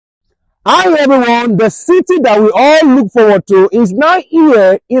Hi everyone, the city that we all look forward to is now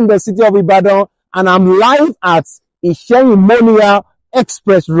here in the city of Ibadan, and I'm live at Moniya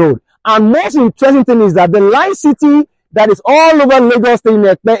Express Road. And most interesting thing is that the light city that is all over Lagos State in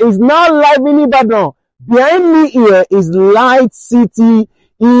Ekpe is now live in Ibadan. Behind me here is Light City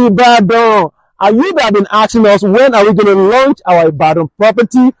Ibadan. And you that have been asking us when are we going to launch our Ibadan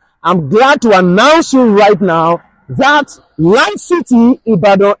property, I'm glad to announce you right now that Light City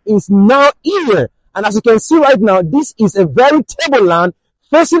Ibadan is now here. And as you can see right now, this is a very tableland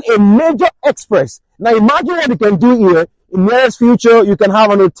facing a major express. Now imagine what you can do here. In the nearest future, you can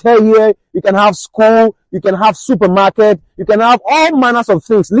have an hotel here, you can have school, you can have supermarket, you can have all manners of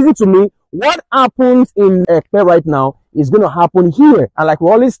things. Listen to me, what happens in Ekpe right now is going to happen here. And like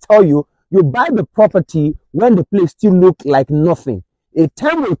we always tell you, you buy the property when the place still look like nothing. A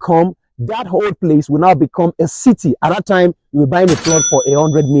time will come, that whole place will now become a city. At that time, you will buy a plot for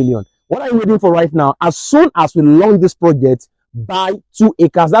 100 million. What are you waiting for right now? As soon as we launch this project, buy 2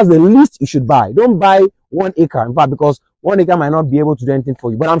 acres. That's the least you should buy. Don't buy 1 acre. In fact, because 1 acre might not be able to do anything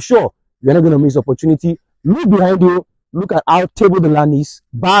for you. But I'm sure you're not going to miss opportunity. Look behind you. Look at how table the land is.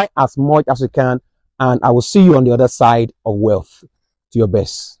 Buy as much as you can. And I will see you on the other side of wealth. To your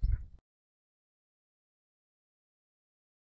best.